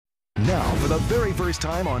Now, for the very first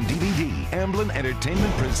time on DVD, Amblin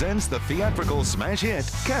Entertainment presents the theatrical smash hit,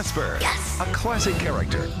 Casper. Yes! A classic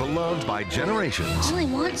character beloved by generations. All he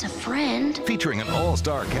wants a friend. Featuring an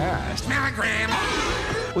all-star cast. Milligram!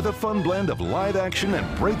 With a fun blend of live action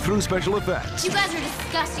and breakthrough special effects. You guys are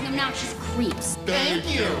disgusting, obnoxious creeps.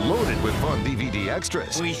 Thank you! Loaded with fun DVD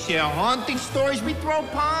extras. We share haunting stories, we throw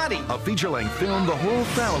parties. A feature-length film the whole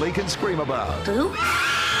family can scream about. Boo?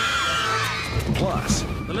 Plus,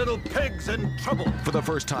 the little pig's in trouble. For the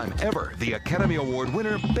first time ever, the Academy Award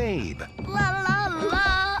winner, Babe. La la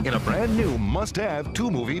la. In a brand new must-have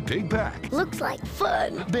two-movie pig pack. Looks like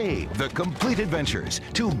fun. Babe, The Complete Adventures.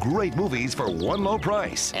 2 great movies for one low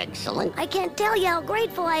price. Excellent. I can't tell you how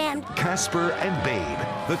grateful I am. Casper and Babe,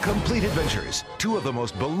 The Complete Adventures. 2 of the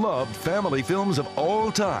most beloved family films of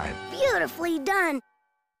all time. Beautifully done.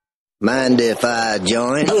 Mind if I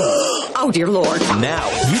join? Oh, dear Lord. Now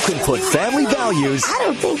you can put family values I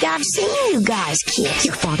don't think I've seen you guys kiss.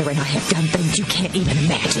 Your father and I have done things you can't even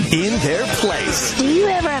imagine. in their place. Do you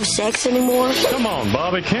ever have sex anymore? Come on,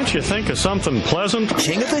 Bobby, can't you think of something pleasant?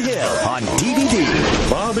 King of the Hill on DVD.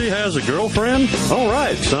 Bobby has a girlfriend? All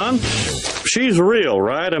right, son. She's real,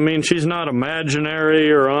 right? I mean, she's not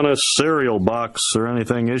imaginary or on a cereal box or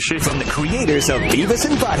anything, is she? From the creators of Beavis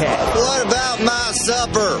and Butthead. What about my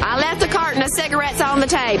supper? I left a carton of cigarettes on the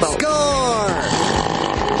table. Score!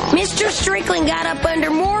 Mr. Strickland got up under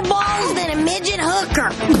more balls than a midget hooker.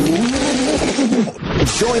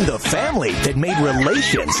 Join the family that made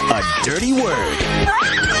relations a dirty word.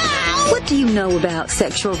 What do you know about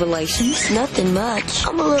sexual relations? Nothing much.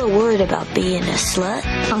 I'm a little worried about being a slut.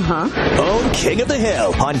 Uh-huh. Own King of the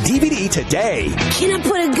Hill on DVD today. Can I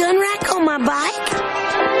put a gun rack on my bike?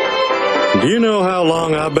 Do you know how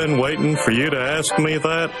long I've been waiting for you to ask me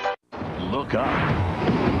that? Look up.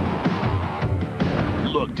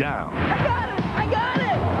 Look down. I got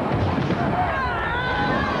it!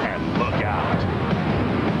 And look out.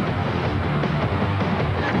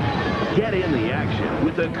 Get in the action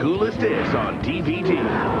with the coolest hits on DVD.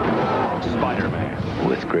 Spider-Man.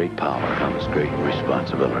 With great power comes great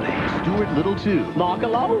responsibility. Stuart Little 2.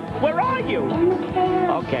 Markelo, where are you?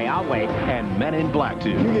 Okay, I'll wait. And Men in Black 2.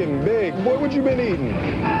 You're getting big. Boy, what you been eating?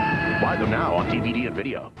 Buy them now on DVD and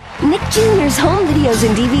video. Nick Jr.'s home videos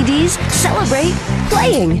and DVDs celebrate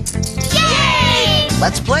playing. Yay!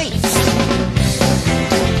 Let's play.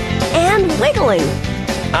 And wiggling.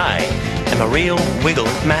 I am a real wiggle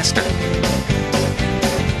master.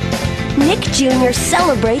 Nick Jr.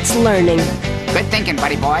 celebrates learning. Good thinking,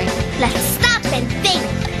 buddy boy. Let's stop and think.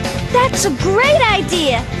 That's a great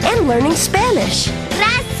idea. And learning Spanish.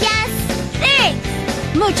 Gracias. Thanks.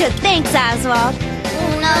 Mucho thanks, Oswald.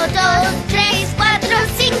 1, 2, 3, 4, 5.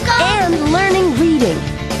 And learning reading.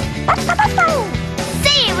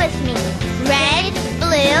 Say it with me. Red,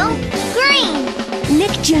 blue, green.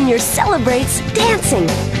 Nick Jr. celebrates dancing.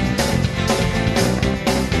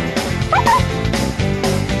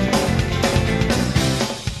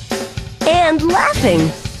 And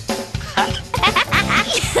laughing.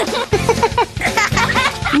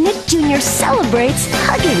 Nick Jr. celebrates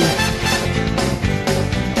hugging.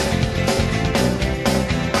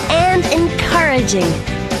 And encouraging.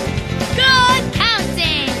 Good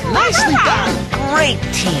counting. Nicely done. Great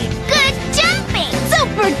team. Good jumping.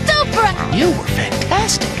 Super duper. You were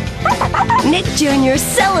fantastic. Nick Jr.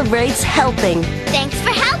 celebrates helping. Thanks for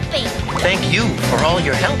helping. Thank you for all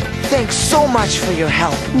your help. Thanks so much for your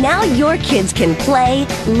help. Now your kids can play,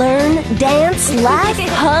 learn, dance, laugh,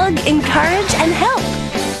 hug, encourage, and help.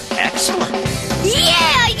 Excellent.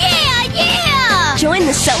 Yeah, yeah, yeah! Join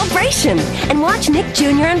the celebration and watch Nick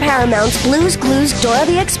Jr. and Paramount's Blues Clues, Dora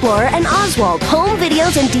the Explorer, and Oswald home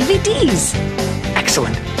videos and DVDs.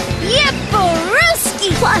 Excellent.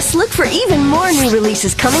 Yipperooski! Plus, look for even more new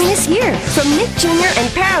releases coming this year from Nick Jr.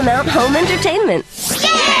 and Paramount Home Entertainment.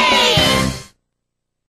 Yeah!